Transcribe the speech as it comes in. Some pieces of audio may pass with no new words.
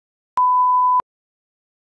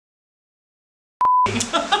Do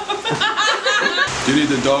you need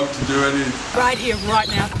the dog to do any? Right here, right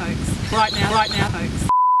now, folks. Right now, folks.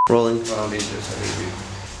 Rolling. I'll need this,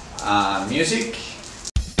 Music.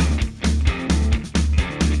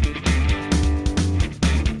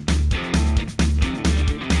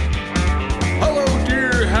 Hello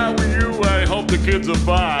dear, how are you? I hope the kids are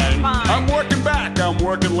fine. I'm working back, I'm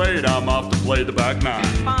working late, I'm off to play the back nine.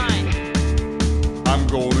 Fine. I'm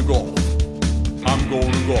going to golf. I'm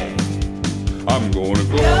going to golf. I'm going to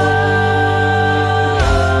golf.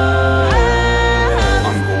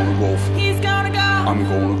 I'm going to golf. He's gonna go. I'm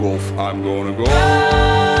going to golf. I'm going to golf.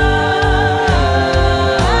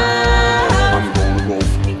 I'm going to golf.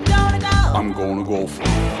 He's gonna go. I'm going to golf.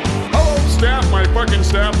 Hello staff, my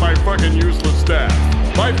fucking useless staff.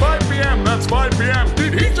 By 5 p.m., that's 5 p.m.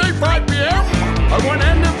 Did he say 5 p.m.? I want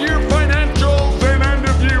end of year financials and end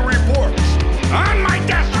of year reports. On my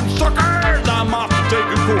desk, you suckers! I'm off to take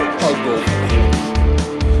a course. I'll go for a course.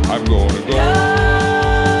 I'm going to go.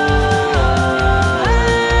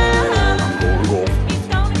 I'm going to go. He's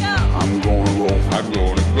gonna go. I'm going to go. I'm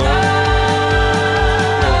going to go.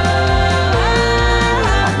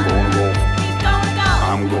 I'm going to go. He's gonna go.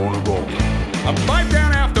 I'm going to go. I'm 5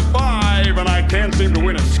 down after 5 and I can't seem to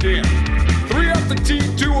win a skin. 3 up the T,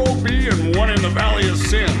 2 OB and 1 in the Valley of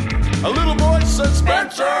Sin. A little voice said,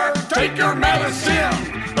 Spencer, take your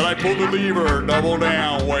medicine. But I pulled the lever, double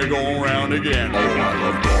down, way going round again. Oh, I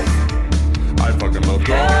love golf. I fucking love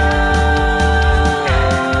golf.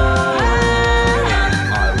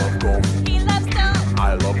 I love golf. He loves golf.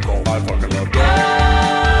 I love golf. I fucking love golf.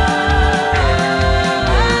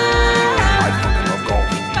 I fucking love golf.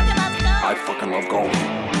 Fucking loves golf. I fucking love golf.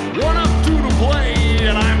 1 up, 2 to play,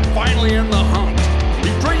 and I'm finally in the hunt.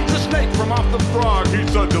 He drains the snake from off the frog,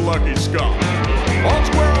 he's such a lucky skunk. I'll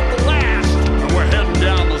square up the last, and we're heading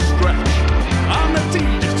down the stretch. On the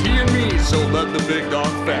tee, just he and me, so let the big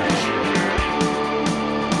dog fetch.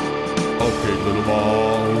 Okay, little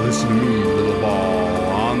ball, listen to me, little ball.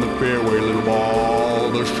 On the fairway, little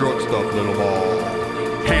ball. The short stuff, little ball.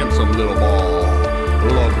 Handsome little ball.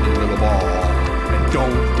 Lovely little ball. And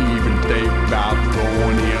don't even think about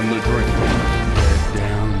throwing in the drink. Head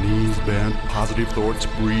down, knees bent, positive thoughts,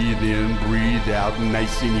 breathe in, breathe out,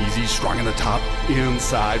 nice and easy, strong in the top,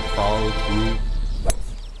 inside, follow through.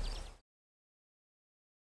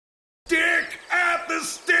 Stick at the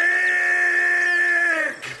stick!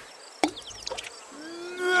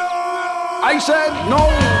 No! I said no,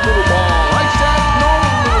 little ball. I said no,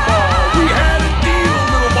 little ball. We had a deal,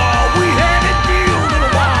 little ball. We had a deal,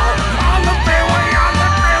 little ball. On the fairway, on the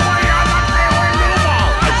fairway, on the fairway, little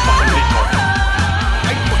ball. I fucking hate golf.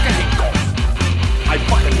 I fucking hate golf. I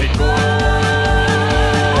fucking hate golf.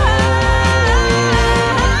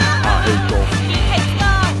 I hate golf. He hates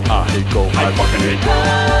golf. I hate golf. I fucking hate golf.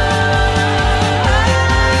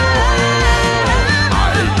 I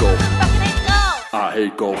hate golf. Fucking hates golf. I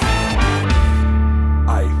hate golf.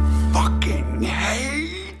 I fucking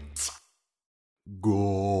hate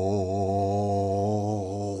golf.